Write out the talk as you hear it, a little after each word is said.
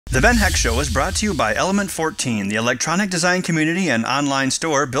The Ben Heck Show is brought to you by Element 14, the electronic design community and online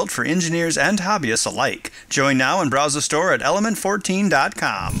store built for engineers and hobbyists alike. Join now and browse the store at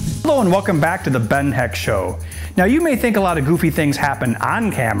element14.com. Hello and welcome back to the Ben Heck Show. Now you may think a lot of goofy things happen on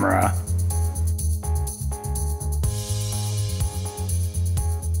camera.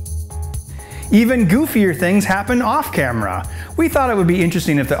 Even goofier things happen off camera. We thought it would be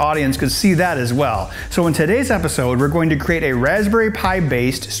interesting if the audience could see that as well. So in today's episode, we're going to create a Raspberry Pi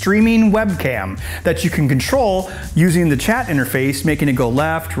based streaming webcam that you can control using the chat interface, making it go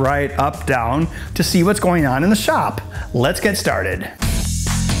left, right, up, down to see what's going on in the shop. Let's get started.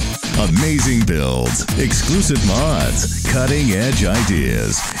 Amazing builds, exclusive mods, cutting-edge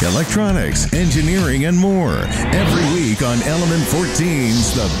ideas, electronics, engineering, and more. Every week on Element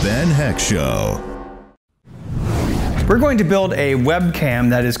 14's The Ben Heck Show. We're going to build a webcam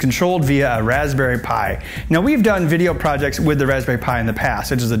that is controlled via a Raspberry Pi. Now we've done video projects with the Raspberry Pi in the past,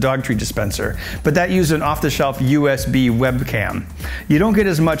 such as the dog treat dispenser, but that used an off-the-shelf USB webcam. You don't get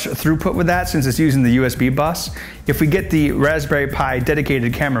as much throughput with that since it's using the USB bus. If we get the Raspberry Pi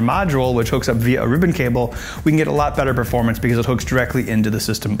dedicated camera module, which hooks up via a ribbon cable, we can get a lot better performance because it hooks directly into the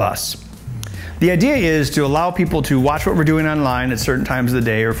system bus. The idea is to allow people to watch what we're doing online at certain times of the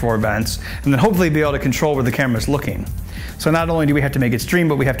day or for events, and then hopefully be able to control where the camera is looking. So not only do we have to make it stream,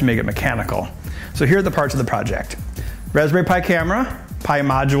 but we have to make it mechanical. So here are the parts of the project. Raspberry Pi camera, Pi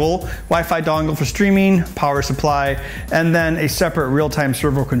module, Wi-Fi dongle for streaming, power supply, and then a separate real-time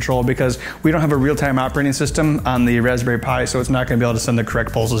servo control because we don't have a real-time operating system on the Raspberry Pi, so it's not going to be able to send the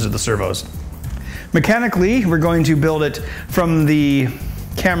correct pulses to the servos. Mechanically, we're going to build it from the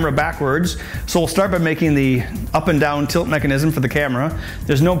camera backwards. So we'll start by making the up and down tilt mechanism for the camera.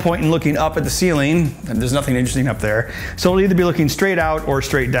 There's no point in looking up at the ceiling, and there's nothing interesting up there. So it'll either be looking straight out or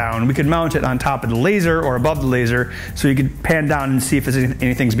straight down. We could mount it on top of the laser or above the laser so you could pan down and see if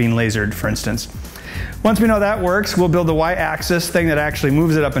anything's being lasered, for instance. Once we know that works, we'll build the Y-axis thing that actually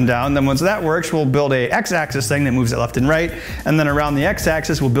moves it up and down. Then once that works, we'll build a X-axis thing that moves it left and right. And then around the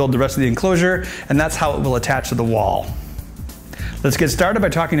X-axis, we'll build the rest of the enclosure, and that's how it will attach to the wall. Let's get started by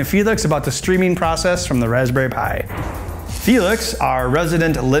talking to Felix about the streaming process from the Raspberry Pi. Felix, our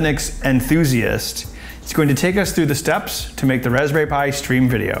resident Linux enthusiast, is going to take us through the steps to make the Raspberry Pi stream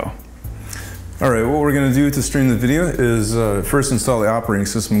video. Alright, what we're going to do to stream the video is first install the operating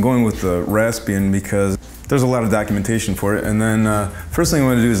system. I'm going with the Raspbian because there's a lot of documentation for it. And then first thing I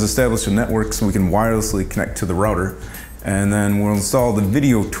want to do is establish a network so we can wirelessly connect to the router. And then we'll install the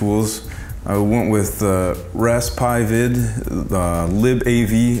video tools. I went with RaspPiVid,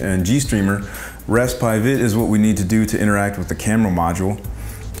 LibAV, and GStreamer. RaspPiVid is what we need to do to interact with the camera module.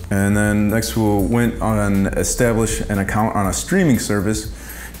 And then next we went on establish an account on a streaming service.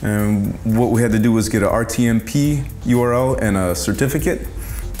 And what we had to do was get a RTMP URL and a certificate.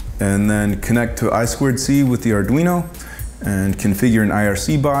 And then connect to I2C with the Arduino and configure an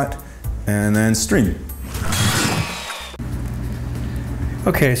IRC bot and then stream.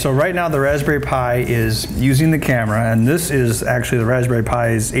 Okay, so right now the Raspberry Pi is using the camera, and this is actually the Raspberry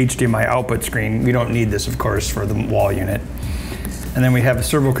Pi's HDMI output screen. We don't need this, of course, for the wall unit. And then we have a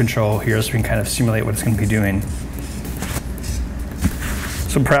servo control here so we can kind of simulate what it's going to be doing.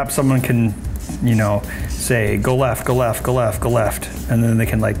 So perhaps someone can, you know, say, go left, go left, go left, go left. And then they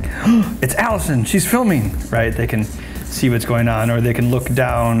can like, oh, it's Allison, she's filming, right? They can see what's going on, or they can look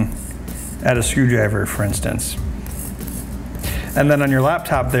down at a screwdriver, for instance. And then on your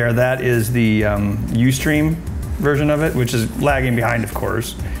laptop there, that is the Ustream version of it, which is lagging behind, of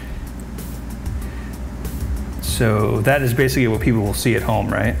course. So that is basically what people will see at home,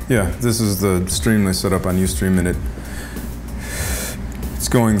 right? Yeah, this is the stream I set up on Ustream, and it's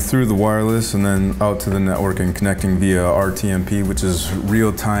going through the wireless and then out to the network and connecting via RTMP, which is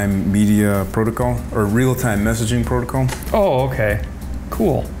real-time media protocol, or real-time messaging protocol. Oh, okay,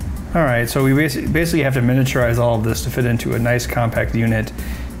 cool. All right, so we basically have to miniaturize all of this to fit into a nice compact unit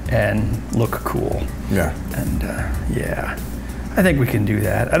and look cool. Yeah. And yeah, I think we can do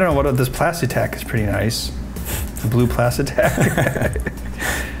that. I don't know what this Plastic is pretty nice. The blue Plastic.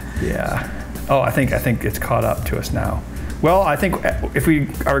 Yeah. Oh, I think it's caught up to us now. Well, I think if we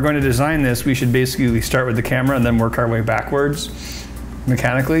are going to design this, we should basically start with the camera and then work our way backwards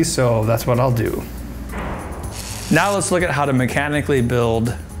mechanically. So that's what I'll do. Now let's look at how to mechanically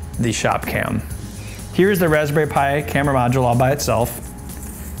build the shop cam. Here's the Raspberry Pi camera module all by itself.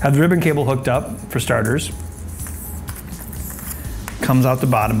 Have the ribbon cable hooked up for starters. Comes out the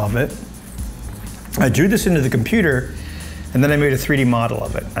bottom of it. I drew this into the computer and then I made a 3D model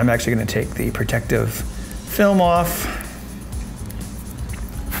of it. I'm actually going to take the protective film off.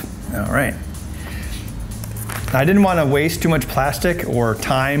 All right. I didn't want to waste too much plastic or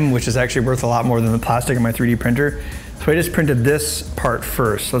time, which is actually worth a lot more than the plastic in my 3D printer. So I just printed this part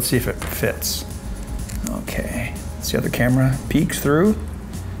first. Let's see if it fits. Okay, see how the camera peeks through?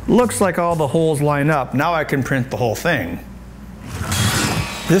 Looks like all the holes line up. Now I can print the whole thing.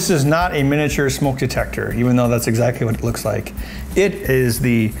 This is not a miniature smoke detector, even though that's exactly what it looks like. It is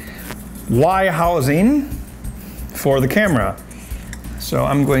the Y housing for the camera. So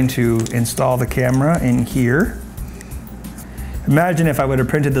I'm going to install the camera in here. Imagine if I would have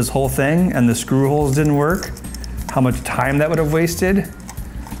printed this whole thing and the screw holes didn't work, how much time that would have wasted.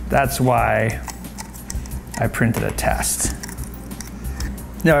 That's why I printed a test.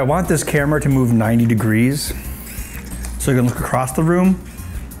 Now I want this camera to move 90 degrees so you can look across the room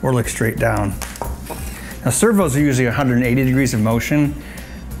or look straight down. Now servos are usually 180 degrees of motion,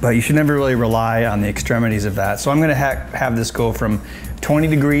 but you should never really rely on the extremities of that. So I'm gonna have this go from 20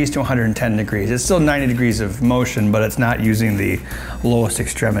 degrees to 110 degrees. It's still 90 degrees of motion, but it's not using the lowest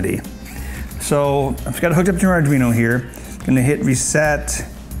extremity. So I've got it hooked up to an Arduino here. I'm gonna hit reset.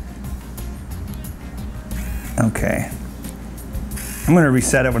 Okay. I'm gonna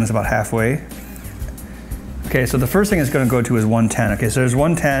reset it when it's about halfway. Okay, so the first thing it's gonna go to is 110. Okay, so there's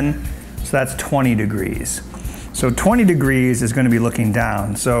 110, so that's 20 degrees. So 20 degrees is gonna be looking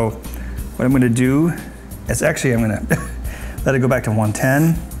down. So what I'm gonna do is actually I'm gonna let it go back to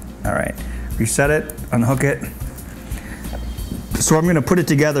 110. All right, reset it, unhook it. So I'm gonna put it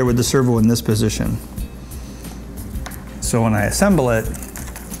together with the servo in this position. So when I assemble it,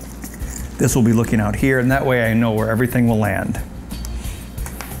 this will be looking out here, and that way I know where everything will land.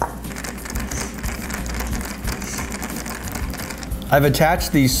 I've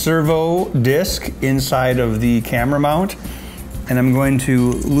attached the servo disc inside of the camera mount, and I'm going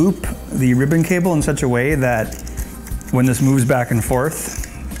to loop the ribbon cable in such a way that when this moves back and forth,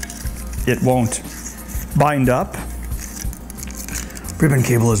 it won't bind up. Ribbon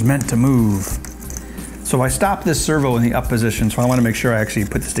cable is meant to move. So I stopped this servo in the up position, so I want to make sure I actually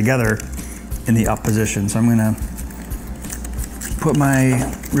put this together in the up position. So I'm gonna put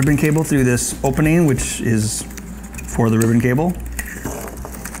my ribbon cable through this opening, which is for the ribbon cable.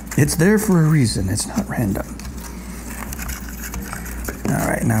 It's there for a reason, it's not random. All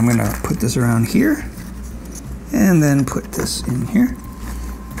right, now I'm gonna put this around here and then put this in here.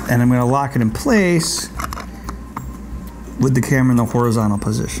 And I'm gonna lock it in place with the camera in the horizontal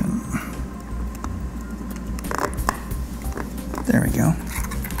position. There we go.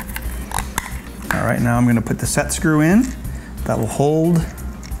 All right, now I'm gonna put the set screw in that will hold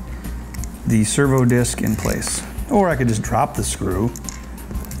the servo disc in place. Or I could just drop the screw,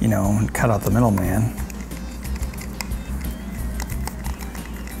 you know, and cut out the middleman.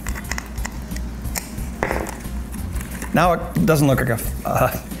 Now it doesn't look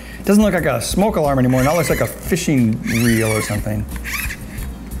like a smoke alarm anymore. Now it looks like a fishing reel or something.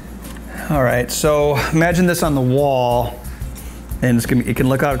 All right, so imagine this on the wall, and it can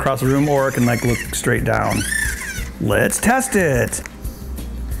look out across the room, or it can like look straight down. Let's test it.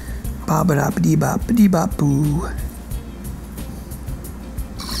 Ba-ba-da-ba-dee-bop-ba-dee-bop-boo.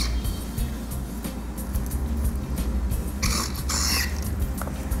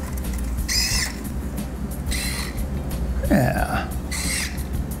 Yeah,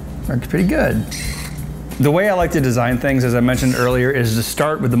 works pretty good. The way I like to design things, as I mentioned earlier, is to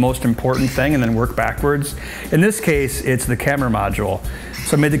start with the most important thing and then work backwards. In this case, it's the camera module.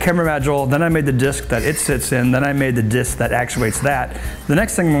 So I made the camera module, then I made the disc that it sits in, then I made the disc that actuates that. The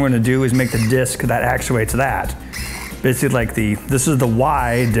next thing I'm going to do is make the disc that actuates that. Basically like this is the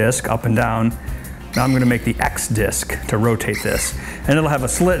Y disc, up and down. Now I'm going to make the X disc to rotate this. And it'll have a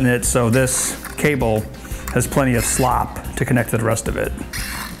slit in it, so this cable has plenty of slop to connect to the rest of it.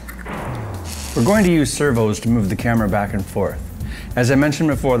 We're going to use servos to move the camera back and forth. As I mentioned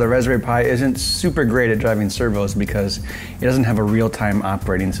before, the Raspberry Pi isn't super great at driving servos because it doesn't have a real-time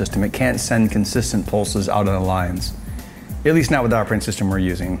operating system. It can't send consistent pulses out on the lines, at least not with the operating system we're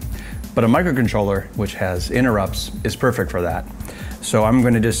using. But a microcontroller, which has interrupts, is perfect for that. So I'm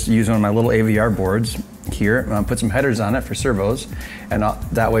going to just use one of my little AVR boards here, put some headers on it for servos, and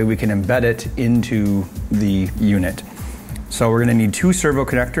that way we can embed it into the unit. So we're going to need 2 servo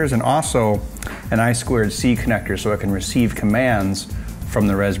connectors and also an I2C connector so it can receive commands from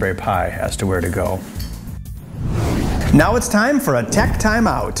the Raspberry Pi as to where to go. Now it's time for a tech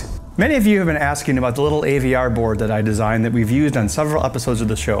timeout. Many of you have been asking about the little AVR board that I designed that we've used on several episodes of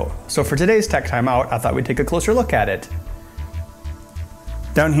the show. So for today's tech timeout, I thought we'd take a closer look at it.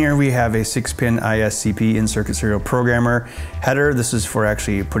 Down here we have a 6-pin ISCP in-circuit serial programmer header. This is for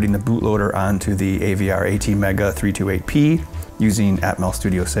actually putting the bootloader onto the AVR ATmega 328P using Atmel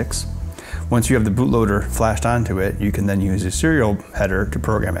Studio 6. Once you have the bootloader flashed onto it, you can then use a serial header to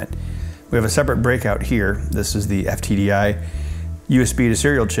program it. We have a separate breakout here. This is the FTDI USB to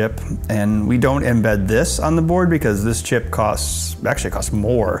serial chip, and we don't embed this on the board because this chip actually costs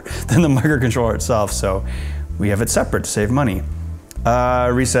more than the microcontroller itself, so we have it separate to save money.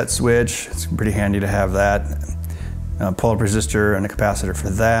 Reset switch, it's pretty handy to have that. Pull-up resistor and a capacitor for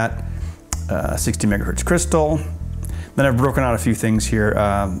that. 60 megahertz crystal. Then I've broken out a few things here.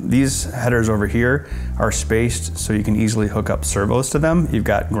 These headers over here are spaced so you can easily hook up servos to them. You've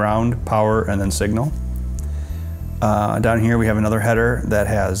got ground, power, and then signal. Down here we have another header that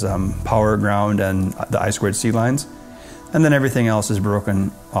has power, ground, and the I2C lines. And then everything else is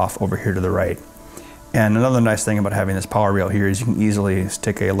broken off over here to the right. And another nice thing about having this power rail here is you can easily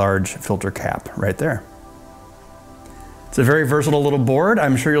stick a large filter cap right there. It's a very versatile little board.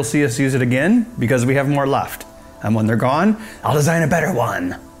 I'm sure you'll see us use it again because we have more left. And when they're gone, I'll design a better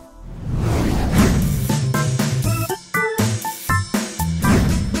one.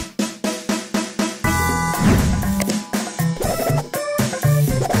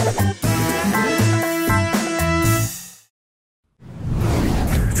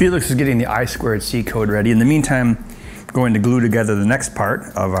 Felix is getting the I2C code ready. In the meantime, we're going to glue together the next part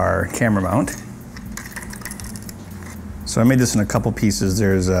of our camera mount. So I made this in a couple pieces.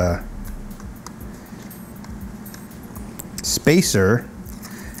 There's a spacer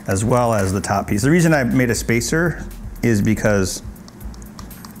as well as the top piece. The reason I made a spacer is because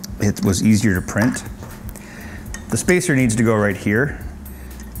it was easier to print. The spacer needs to go right here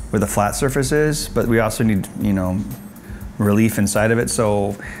where the flat surface is, but we also need, relief inside of it,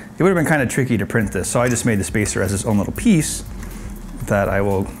 so it would have been kind of tricky to print this. So I just made the spacer as its own little piece that I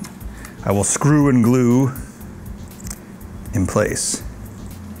will screw and glue in place.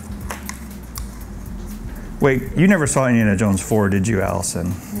 Wait, you never saw Indiana Jones 4, did you,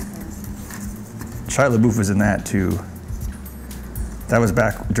 Allison? Shia LaBeouf was in that too. That was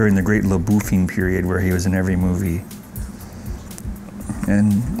back during the great LaBeoufing period where he was in every movie.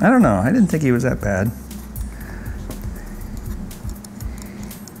 And I don't know, I didn't think he was that bad.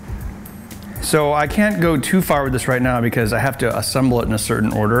 So I can't go too far with this right now because I have to assemble it in a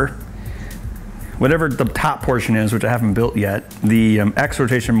certain order. Whatever the top portion is, which I haven't built yet, the X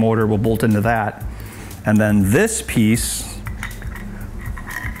rotation motor will bolt into that. And then this piece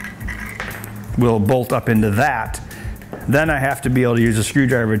will bolt up into that. Then I have to be able to use a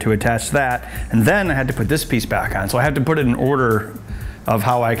screwdriver to attach that. And then I had to put this piece back on. So I have to put it in order of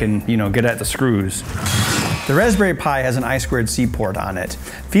how I can, get at the screws. The Raspberry Pi has an I2C port on it.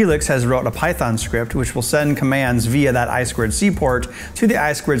 Felix has wrote a Python script which will send commands via that I2C port to the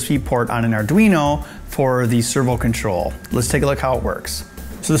I2C port on an Arduino for the servo control. Let's take a look how it works.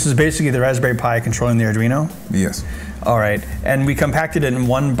 So this is basically the Raspberry Pi controlling the Arduino? Yes. All right, and we compacted it in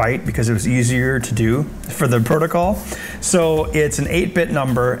 1 byte because it was easier to do for the protocol. So it's an 8-bit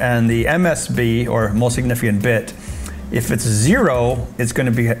number, and the MSB, or most significant bit, if it's 0, it's going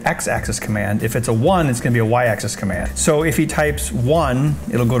to be an x-axis command. If it's a 1, it's going to be a y-axis command. So if he types 1,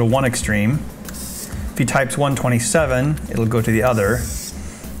 it'll go to one extreme. If he types 127, it'll go to the other.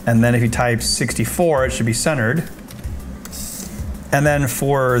 And then if he types 64, it should be centered. And then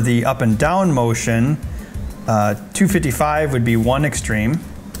for the up and down motion, 255 would be one extreme,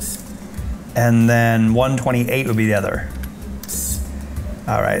 and then 128 would be the other.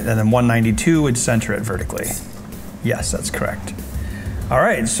 All right, and then 192 would center it vertically. Yes, that's correct. All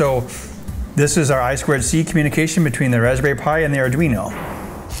right, so this is our I2C communication between the Raspberry Pi and the Arduino.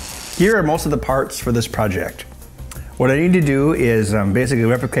 Here are most of the parts for this project. What I need to do is basically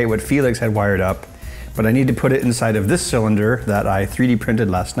replicate what Felix had wired up, but I need to put it inside of this cylinder that I 3D printed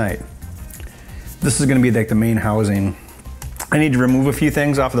last night. This is going to be like the main housing. I need to remove a few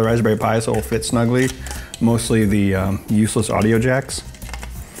things off of the Raspberry Pi so it'll fit snugly, mostly the useless audio jacks.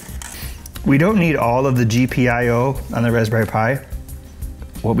 We don't need all of the GPIO on the Raspberry Pi.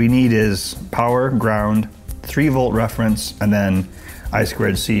 What we need is power, ground, 3-volt reference, and then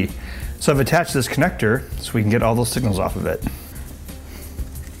I2C. So I've attached this connector so we can get all those signals off of it.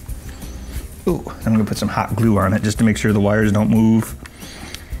 Ooh, I'm gonna put some hot glue on it just to make sure the wires don't move.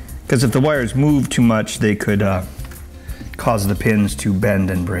 Because if the wires move too much, they could cause the pins to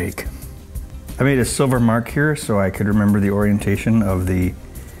bend and break. I made a silver mark here so I could remember the orientation of the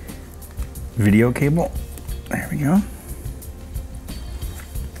video cable. There we go.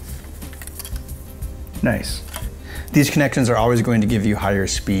 Nice. These connections are always going to give you higher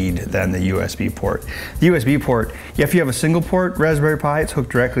speed than the USB port. The USB port, if you have a single port Raspberry Pi, it's hooked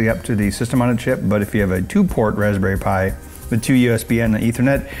directly up to the system on a chip, but if you have a 2-port Raspberry Pi with 2 USB and an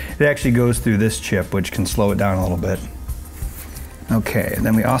Ethernet, it actually goes through this chip, which can slow it down a little bit. Okay,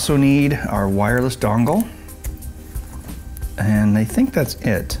 then we also need our wireless dongle. And I think that's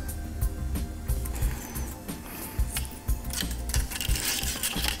it.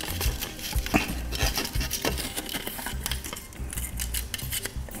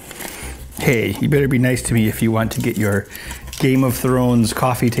 Hey, you better be nice to me if you want to get your Game of Thrones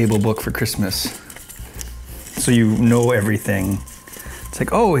coffee table book for Christmas. So you know everything. It's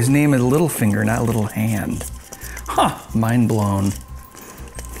like, oh, his name is Littlefinger, not Little Hand. Huh, mind blown.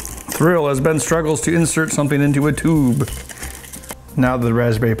 Thrill as Ben struggles to insert something into a tube. Now that the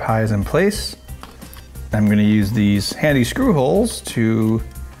Raspberry Pi is in place, I'm going to use these handy screw holes to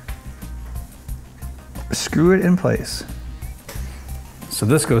screw it in place. So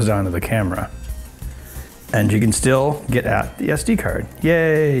this goes down to the camera. And you can still get at the SD card.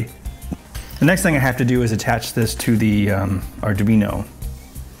 Yay! The next thing I have to do is attach this to the Arduino.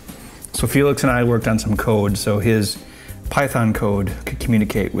 So Felix and I worked on some code, so his Python code could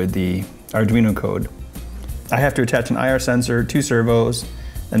communicate with the Arduino code. I have to attach an IR sensor, 2 servos,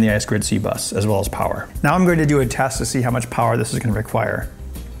 and the iSquared-C bus, as well as power. Now I'm going to do a test to see how much power this is going to require,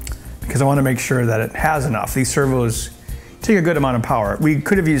 because I want to make sure that it has enough. These servos take a good amount of power. We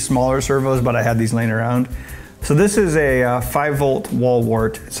could have used smaller servos, but I had these laying around. So this is a 5-volt wall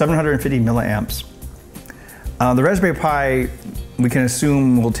wart, 750 milliamps. The Raspberry Pi, we can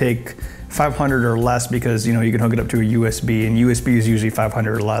assume, will take 500 or less because you can hook it up to a USB, and USB is usually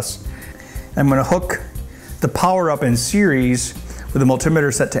 500 or less. I'm going to hook the power up in series with a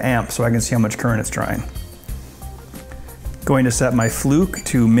multimeter set to amp so I can see how much current it's drawing. Going to set my Fluke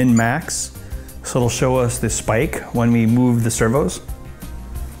to min-max. So it'll show us the spike when we move the servos.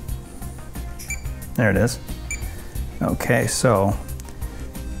 There it is. Okay, so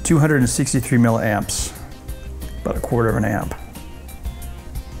 263 milliamps, about 1/4 of an amp.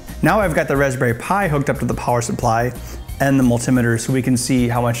 Now I've got the Raspberry Pi hooked up to the power supply and the multimeter so we can see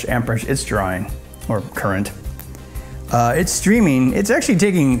how much amperage it's drawing, or current. It's streaming, it's actually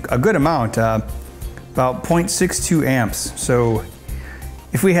taking a good amount, about 0.62 amps. So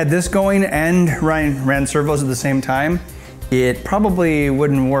if we had this going and ran servos at the same time, it probably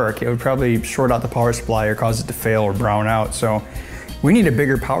wouldn't work. It would probably short out the power supply or cause it to fail or brown out. So we need a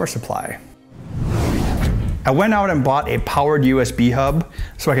bigger power supply. I went out and bought a powered USB hub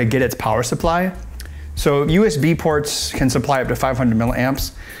so I could get its power supply. So USB ports can supply up to 500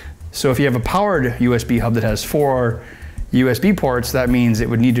 milliamps. So if you have a powered USB hub that has 4 USB ports, that means it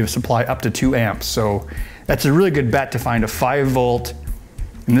would need to supply up to 2 amps. So that's a really good bet to find a 5-volt,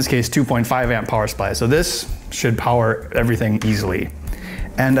 in this case 2.5 amp power supply. So this should power everything easily.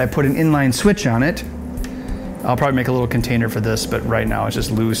 And I put an inline switch on it. I'll probably make a little container for this, but right now it's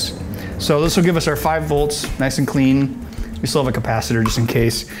just loose. So this will give us our 5 volts, nice and clean. We still have a capacitor just in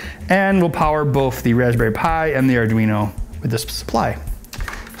case. And we'll power both the Raspberry Pi and the Arduino with this supply.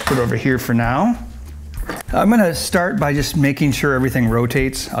 Put it over here for now. I'm gonna start by just making sure everything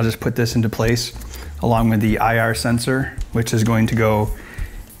rotates. I'll just put this into place along with the IR sensor, which is going to go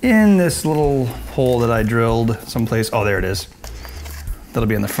in this little hole that I drilled someplace. Oh, there it is. That'll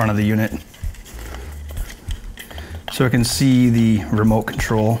be in the front of the unit. So I can see the remote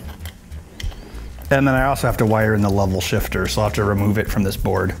control. And then I also have to wire in the level shifter, so I'll have to remove it from this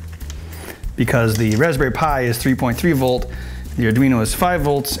board. Because the Raspberry Pi is 3.3 volt, the Arduino is 5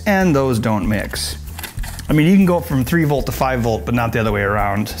 volts, and those don't mix. I mean, you can go from 3 volt to 5 volt, but not the other way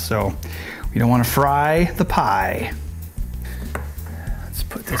around. So we don't want to fry the Pi. Let's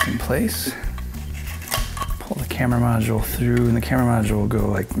put this in place. Pull the camera module through, and the camera module will go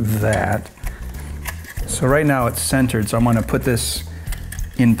like that. So right now it's centered, so I'm going to put this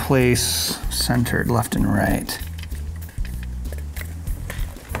in place, centered left and right.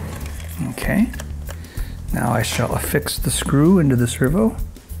 Okay. Now I shall affix the screw into the servo.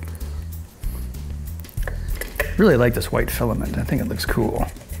 Really like this white filament. I think it looks cool.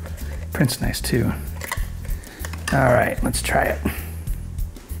 Print's nice too. All right, let's try it.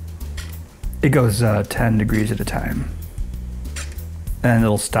 It goes 10 degrees at a time. And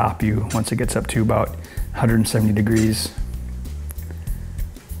it'll stop you once it gets up to about 170 degrees.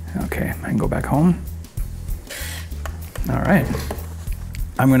 Okay, I can go back home. All right.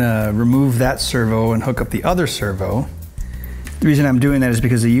 I'm gonna remove that servo and hook up the other servo. The reason I'm doing that is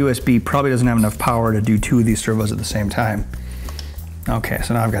because the USB probably doesn't have enough power to do 2 of these servos at the same time. Okay,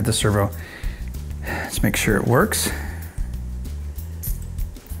 so now I've got this servo. Let's make sure it works.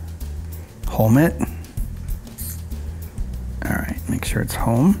 Home it. All right, make sure it's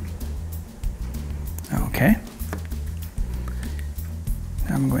home. Okay.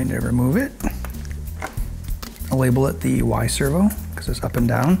 Now I'm going to remove it. I'll label it the Y servo because it's up and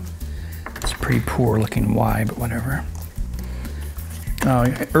down. It's a pretty poor looking Y, but whatever.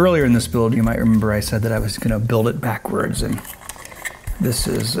 Earlier in this build, you might remember I said that I was going to build it backwards, and this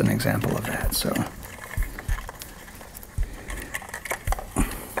is an example of that. So,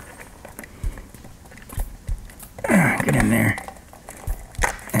 get in there.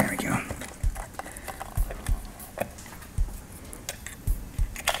 There we go.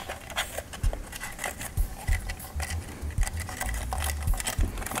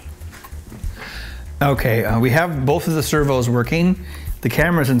 Okay, we have both of the servos working. The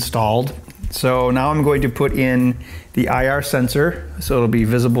camera's installed. So now I'm going to put in the IR sensor so it'll be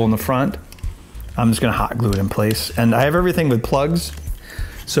visible in the front. I'm just gonna hot glue it in place. And I have everything with plugs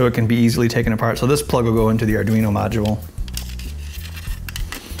so it can be easily taken apart. So this plug will go into the Arduino module.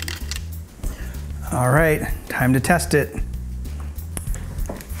 All right, time to test it.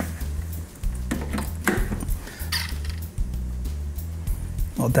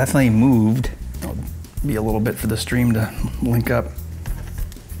 Well, it definitely moved. It'll be a little bit for the stream to link up.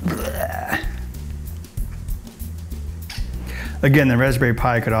 Again, the Raspberry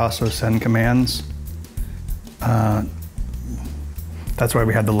Pi could also send commands. That's why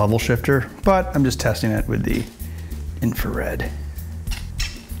we had the level shifter, but I'm just testing it with the infrared.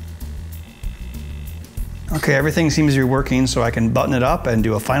 Okay, everything seems to be working, so I can button it up and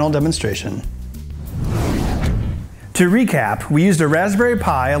do a final demonstration. To recap, we used a Raspberry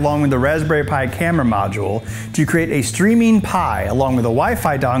Pi along with the Raspberry Pi camera module to create a streaming Pi along with a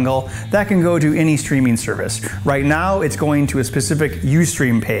Wi-Fi dongle that can go to any streaming service. Right now, it's going to a specific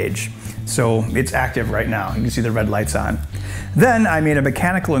Ustream page, so it's active right now. You can see the red lights on. Then I made a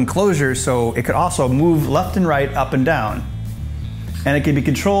mechanical enclosure so it could also move left and right, up and down. And it can be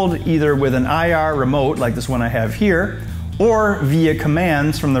controlled either with an IR remote, like this one I have here, or via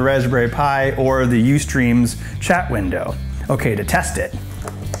commands from the Raspberry Pi or the Ustream's chat window. Okay, to test it,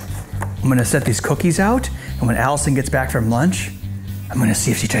 I'm gonna set these cookies out, and when Allison gets back from lunch, I'm gonna see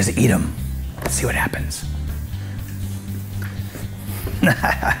if she tries to eat them. Let's see what happens.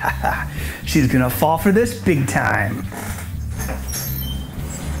 She's gonna fall for this big time.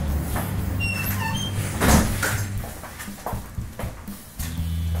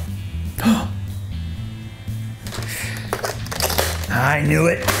 I knew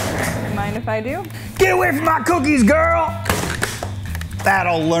it. Mind if I do? Get away from my cookies, girl!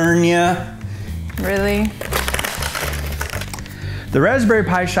 That'll learn ya. Really? The Raspberry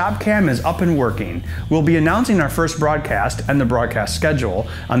Pi ShopCam is up and working. We'll be announcing our first broadcast and the broadcast schedule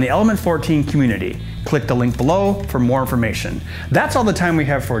on the Element 14 community. Click the link below for more information. That's all the time we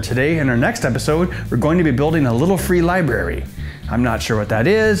have for today. In our next episode, we're going to be building a little free library. I'm not sure what that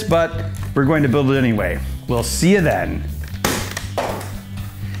is, but we're going to build it anyway. We'll see you then.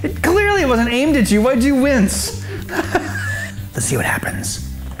 It clearly wasn't aimed at you. Why'd you wince? Let's see what happens.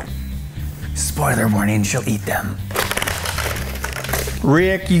 Spoiler warning, she'll eat them.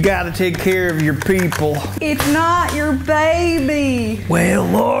 Rick, you gotta take care of your people. It's not your baby. Well,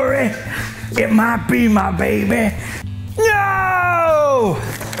 Lori, it might be my baby. No!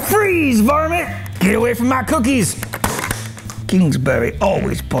 Freeze, varmint! Get away from my cookies. Kingsbury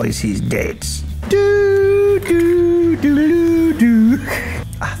always plays his dates. Do, do, do, do, do.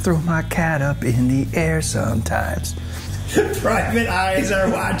 I throw my cat up in the air sometimes. Private eyes are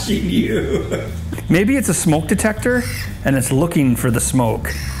watching you. Maybe it's a smoke detector and it's looking for the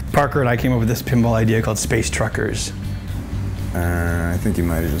smoke. Parker and I came up with this pinball idea called Space Truckers. I think you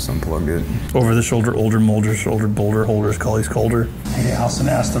might have just unplugged it. Over the shoulder, older, molder, shoulder, boulder, holders, collies, colder. Hey, Allison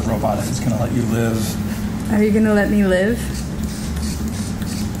asked the robot if it's gonna let you live. Are you gonna let me live?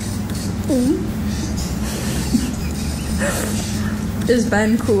 Is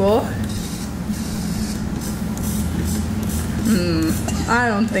Ben cool? I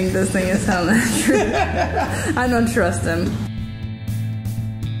don't think this thing is telling the truth. I don't trust him.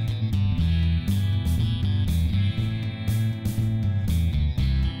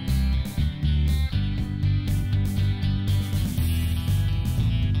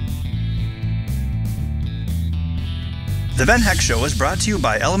 The Ben Heck Show is brought to you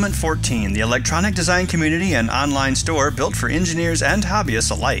by Element 14, the electronic design community and online store built for engineers and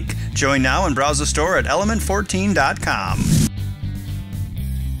hobbyists alike. Join now and browse the store at element14.com.